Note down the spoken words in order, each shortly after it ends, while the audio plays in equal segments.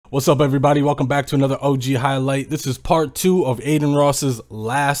What's up, everybody? Welcome back to another OG highlight. This is part 2 of Adin Ross's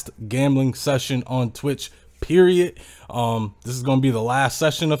last gambling session on Twitch, period. This is going to be the last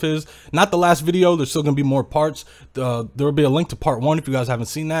session of his. Not the last video. There's still going to be more parts. There will be a link to part 1 if you guys haven't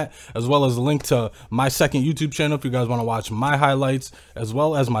seen that, as well as a link to my second YouTube channel if you guys want to watch my highlights, as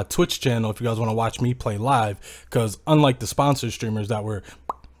well as my Twitch channel if you guys want to watch me play live, because unlike the sponsored streamers that were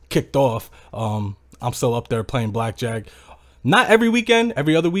kicked off, I'm still up there playing Blackjack. Not every weekend,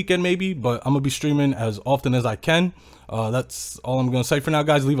 every other weekend maybe, but I'm gonna be streaming as often as I can. That's all I'm gonna say for now,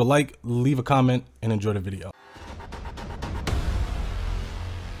 guys. Leave a like, leave a comment, and enjoy the video.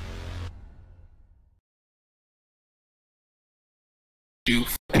 Look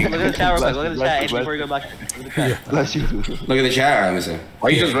at the chat real quick. Look at the chat before you go back. Look at the chat. Bless you. Look at the chat. Let me see. Why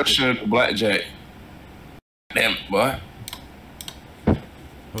you just rushing to Blackjack? Damn, boy.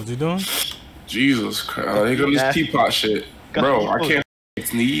 What's he doing? Jesus Christ. Here goes this teapot shit. Bro, I can't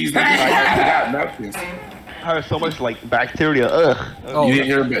sneeze. I got nothing. I heard so much like bacteria. Ugh. Oh, you didn't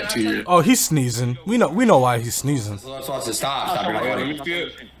hear bacteria. Oh, he's sneezing. We know why he's sneezing. So let's watch it. Stop. You're not Let funny. me see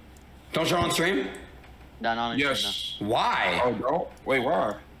it. Don't show on stream? No, no, Yes. Why? Oh, don't? Wait,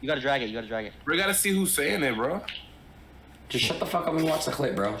 why? You gotta drag it. You gotta drag it. We gotta see who's saying it, bro. Just shut the fuck up and watch the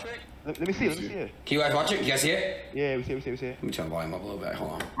clip, bro. Let me see it. Can you guys watch it? Can you guys see it? Yeah, we see it. Let me turn the volume up a little bit.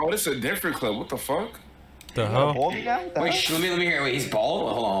 Hold on. Oh, this is a different clip. What the fuck? The hell? Hold me now? Wait, let me hear. Wait, he's bald?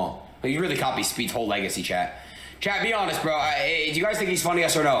 Hold on. Wait, you really copy Speed's whole legacy, chat. Chat, be honest, bro. Do you guys think he's funny,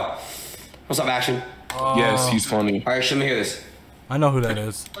 yes or no? What's up, Action? Yes, he's funny. Alright, let me hear this. I know who that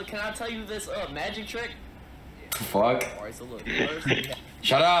is. Look, can I tell you this magic trick? Fuck. Alright, so look, first we have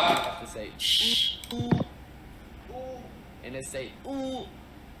Shut up. to say ooh, ooh, and then say ooh, ooh,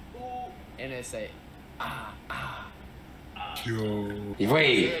 and then say ah, ah. Yo. Wait.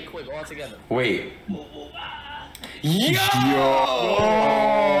 Very quick, all together. Wait. Ooh, ooh, ah. Yo!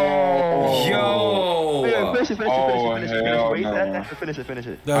 Yeah, finish it. Oh, hell Wait, no. finish it.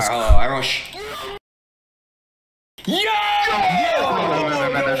 That's Alright, everyone Yo!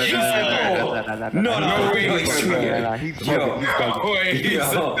 No, wait.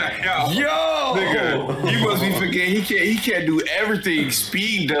 Yo! Nigga, he must be forgetting. He can't do everything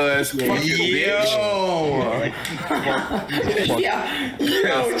Speed does. Fucking bitch.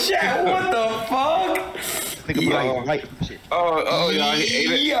 Yo, chat, what the fuck? Yeah.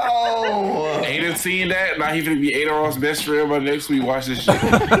 Adin seen that. Now he finna be Adin Ross' best friend by next week. Watch this shit.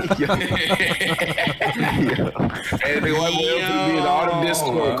 And they want me to be in all the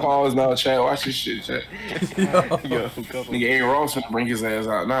Discord calls now, chat. Watch this shit, chat. Nigga, Adin Ross finna bring his ass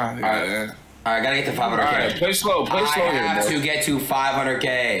out. Nah. Alright, gotta get to 500K. Alright, play slow I here, have bro. to get to 500K.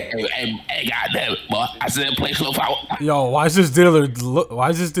 Hey, goddamn it, boy. I said play slow. yo. Why is this dealer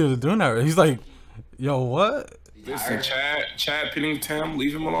doing that? He's like, yo, what? Listen, Chad Pennington,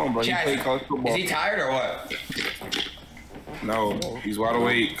 leave him alone, bro. Chad, he play college football. is he tired or what? No, he's wide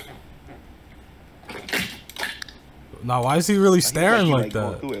awake. Now, why is he really staring like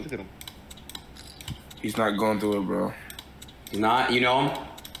that? Look at him. He's not going through it, bro. He's not, you know him?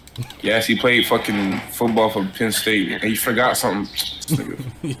 Yes, he played fucking football for Penn State, and he forgot something.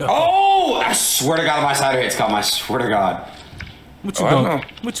 Oh! I swear to God, my side hits come. I swear to God. What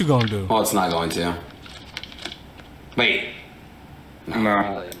you gonna do? Well, it's not going to. Wait.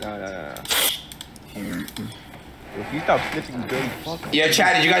 Nah. If you stop sniffing, you dirty fuck. Yeah,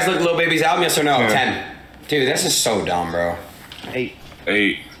 Chad, did you guys look Lil Baby's album? Yes or no? Yeah. 10. Dude, this is so dumb, bro. 8.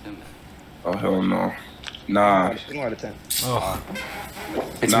 8. Oh, hell no. Nah. 1 out of 10. Oh,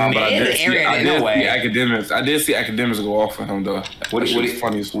 It's Nah, mid but I did see way. academics. I did see academics go off for him, though. What was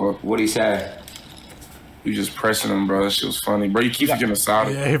funny as fuck. What'd he say? You just pressing him, bro. That shit was funny. Bro, you keep forgetting the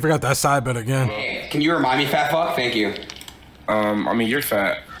side. yeah, he forgot that side bet again. Hey, can you remind me, fat fuck? Thank you. I mean, you're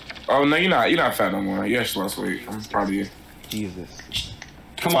fat. Oh, no, you're not. You're not fat no more. You actually lost weight. I'm proud of you. Jesus.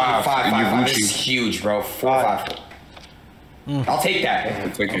 Come on, 5. You This is Gucci. huge, bro. 4, 5. I'll take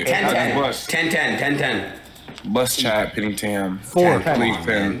that. Take it. 10, Bust. 10. Bust Chad Pennington. 4. Please,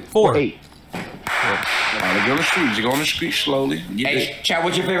 10. 4. 8. Alright, go on the street. You go on the street slowly. Get Hey, Chad,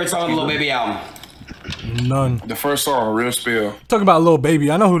 what's your favorite song on the Lil Baby album? None. the first song, Real Spill. Talking about Lil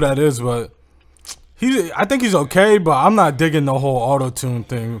Baby, I know who that is, but I think he's okay, but I'm not digging the whole auto-tune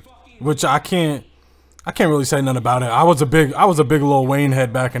thing, which I can't really say nothing about it. I was a big Lil Wayne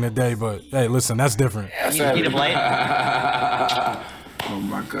head back in the day, but hey, listen, that's different. You need to play. Oh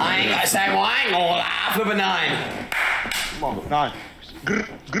my god. I ain't gonna say why, I'm gonna lie. Flip a 9. Come on, 9.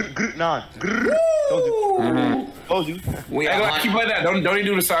 Grr, 9. Grr. Told you. We Hey, are like, keep like that. Don't even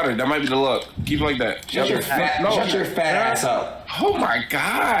do the solder. That might be the luck. Keep it like that. Shut your fat ass up. Oh my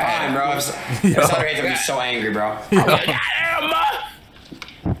god. Fine, bro. If Solder hates, I'm so angry, bro.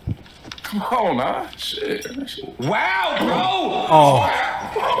 Come on, nah. Shit. Wow, bro.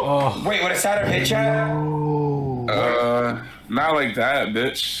 Oh. Wait, what a side of hit chat? Not like that,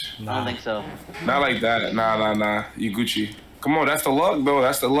 bitch. I don't think so. Not like that. Nah. You Gucci. Come on, that's the luck, though.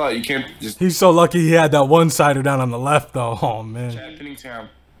 That's the luck. You can't just. He's so lucky he had that one-sider down on the left, though. Oh, man. Chat, Pennington.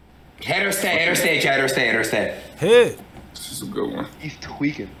 Hit or stay, chat, hit or stay. Hit. This is a good one. He's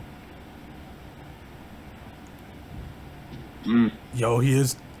tweaking. Yo, he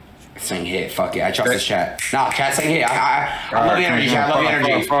is. Saying hit, fuck it. I trust this chat. Nah, chat saying hit. I love the energy, chat. I love the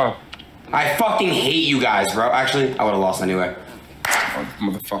energy. I fucking hate you guys, bro. Actually, I would have lost anyway.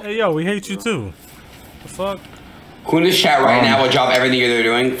 Motherfucker. Hey, yo, we hate you, too. The fuck? Who in this chat right now would drop everything they're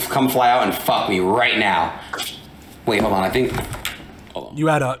doing, come fly out and fuck me right now? Wait, hold on. I think. Hold on. You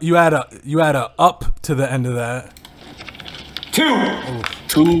had a up to the end of that.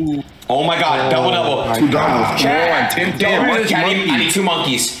 Two. Oh my god, double. 2 doubles. Chat. Come on, 10. Don't chat. I need 2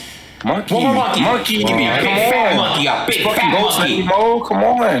 monkeys. Monkey. One more monkey. Give me a big fat monkey. A big fat monkey. Come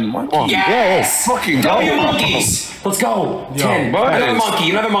on, monkey. Yes. Fucking W go. monkeys. Let's go. Yo, 10.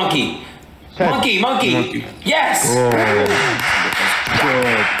 Another monkey. Monkey. Yes.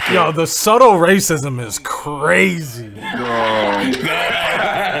 Yo, the subtle racism is crazy.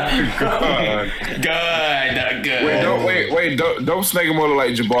 Good. Wait, don't snake him over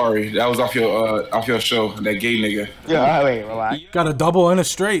like Jabari. That was off your show. That gay nigga. Yeah, wait, relax. Got a double and a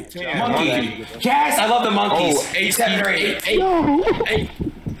straight. Monkey. Yes, I love the monkeys. Oh, 8, 7, or 8.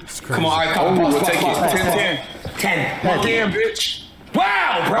 It's crazy. Come on, all right, come on. We'll take it. 10. 10. Damn, bitch.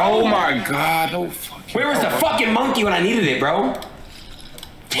 Wow, bro. Oh my god. No fucking. Where was the fucking monkey when I needed it, bro?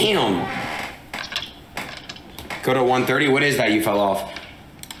 Damn. Go to 130. What is that? You fell off.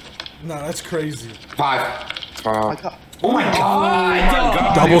 Nah, that's crazy. 5. Oh my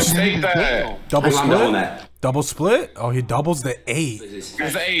god. Double Take that. Double I'm doubling split? that. Double split? Oh, he doubles the 8. It's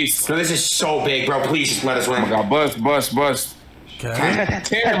an ace. So this is so big, bro. Please just let us Oh win. my god. Bust. Okay.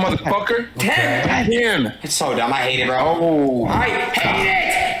 10, motherfucker. 10. 10. It's so dumb. I hate it, bro. Oh. I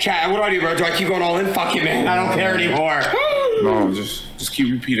hate it. Chat, what do I do, bro? Do I keep going all in? Fuck it, man. I don't care anymore. No, just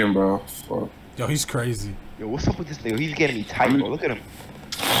keep repeating, bro. Fuck. Yo, he's crazy. Yo, what's up with this nigga? He's getting me tight, bro. Look at him.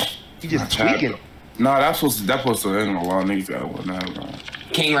 He just tweaking. Nah, that's supposed to end a lot of niggas that wouldn't have, bro.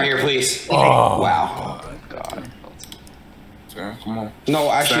 King right here, please. Oh. Wow. Yeah, come on. No,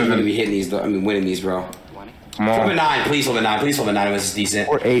 I shouldn't 7. really be hitting these, though. I mean, winning these, bro. Come Hold the on. 9. Please hold the 9. Please hold the 9. It was decent.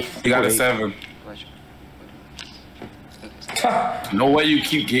 Or 8. You got a 7. No way you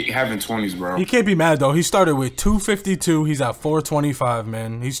keep having 20s, bro. He can't be mad, though. He started with 252. He's at 425,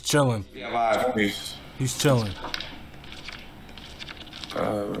 man. He's chilling. Yeah, 20s. He's chilling.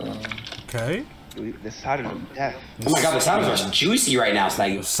 Okay. The side of death. Oh my god, the sounds are juicy right now. It's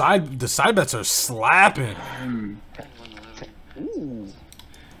like, The side bets are slapping. Ooh.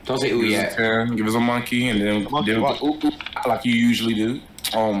 don't say ooh yet. 10, give us a monkey, and then ooh, like you usually do.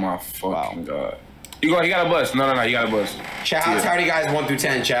 Oh my fucking god. You got a bust. No, you got a bust. Chat, how tired are you guys 1 through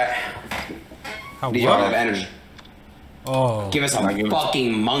 10, chat? How Need y'all to what? have energy. Oh. Give us a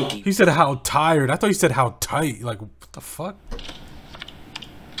fucking monkey. He said how tired. I thought he said how tight. Like, what the fuck?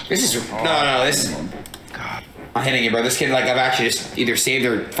 This is no. This is. God, I'm hitting it, bro. This kid, like, I've actually just either saved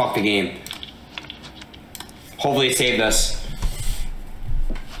or fucked the game. Hopefully, it saved us.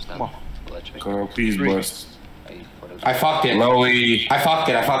 Come on. Girl, please bust. I fucked it. Lowy. I fucked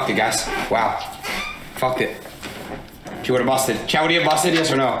it, guys. Wow. Fucked it. She would have busted. Chat, would you have busted?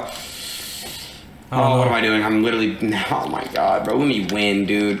 Yes or no? Oh, what am I doing? I'm literally. Oh my god, bro. Let me win,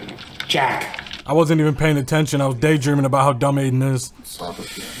 dude. Jack. I wasn't even paying attention. I was daydreaming about how dumb Adin is.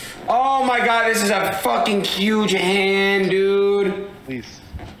 Oh my god, this is a fucking huge hand, dude. Please.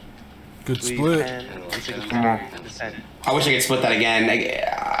 Good split. Come on. I wish I could split that again.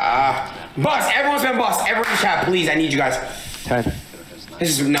 Bust. Everyone's been bust. Everyone in chat, please. I need you guys. 10.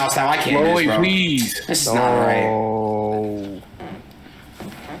 This is no, it's not. I can't do this, Lowy, bro. please. This is not right. Oh.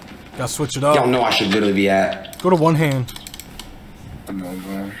 Gotta switch it Y'all up. know I should literally be at. Go to one hand. Come on,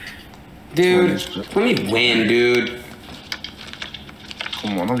 man. Dude, let me win, dude.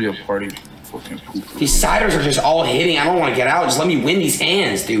 Come on, don't be a party. Fucking poop. These siders are just all hitting. I don't want to get out. Just let me win these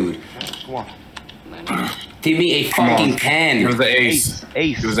hands, dude. Come on. Give me a fucking Give us 10. the ace.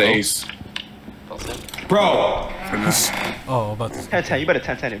 Ace. Give us the ace. Bro. Oh, about this. 10-10. You better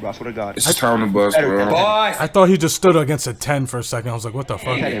 10-10 it, bro. I swear to God. It's time to bust, bro. Bust. I thought he just stood against a 10 for a second. I was like, what the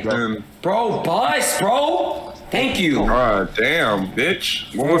fuck? 10 it, bro. Bro, bust, bro. Thank you. God damn,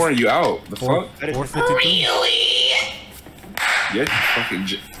 bitch. One more and you out. The fuck? 453. Really? Yeah, you fucking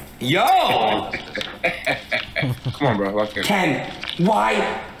Yo. Come on, bro. Lock in. 10.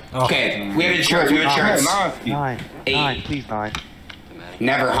 Why? Oh. Okay, we have insurance. We have insurance. 9. 8. 9. Please, 9.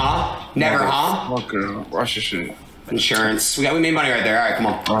 Never, huh? Never, huh? Okay, watch your shit. Insurance. We made money right there. All right, come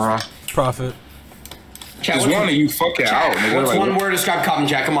on. Profit. Chat, Just one of you fucking out, nigga. What's like, one word to describe Cotton,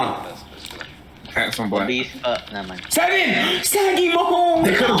 chat? Come on. Pat somebody. Never mind. 7! Saggy Mahomes!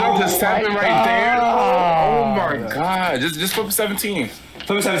 They could have jumped to 7 right there. Oh my god. Just flip 17.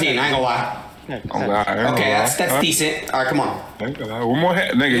 Flip 17, I ain't gonna lie. Oh god. Okay, that's decent. Alright, come on. One more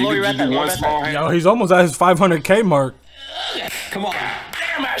hit. Nigga, you could do one small hand. Yo, he's almost at his 500K mark. Come on.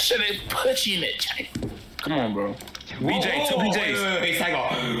 Damn, I should have put you in it. Come on, bro. BJ, two BJs. Wait,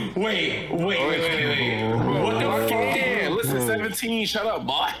 Saggo. Wait. What the fuck? Yeah, listen, 17. Shut up,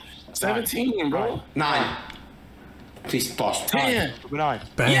 boy. 17, bro. 9. Please, boss. 10.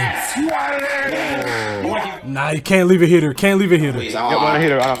 Bang. Yes! You are there! Nah, you can't leave a hitter. Can't leave a hitter. Please, Yeah, one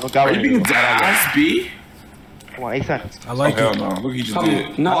hitter. Are you being dead ass, B? Come on, 8 seconds. I like Hell it. no. Look, he just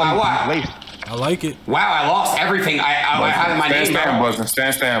did. No, I Waste. I like it. Wow, I lost everything. I have in my name.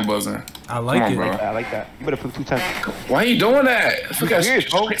 Stand buzzing. I like Come on, it. bro. I like that. You better put 2 times. Why are you doing that? I forgot weird,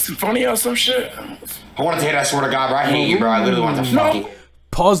 bro. Symphony or some shit. I wanted to hit, I swear to God, bro. I hate you, bro. I literally want to fuck you.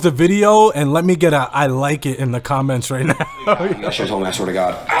 Pause the video and let me get a I like it in the comments right now. That shit told me, I swear to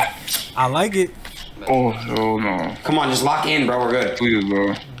God. I like it. Oh, hell no. Come on, just lock in, bro. We're good. Please,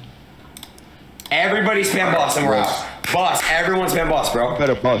 bro. Everybody spam boss and we're out. Boss, everyone spam boss, bro.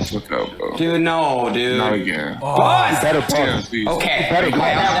 Better bust. Look up, bro. Dude, no, dude. Not again. Boss! Better Yeah, bust. please. Okay. Better Get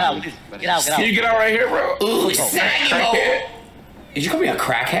out. Can you get out right here, bro? Ooh, saggy. Did you call me a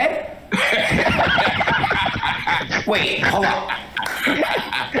crackhead? Wait, hold on.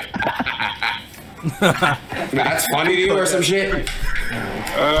 That's funny to you or some shit?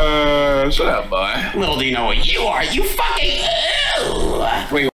 Shut up, boy. Little do you know what you are. You fucking.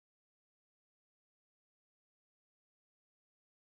 Wait,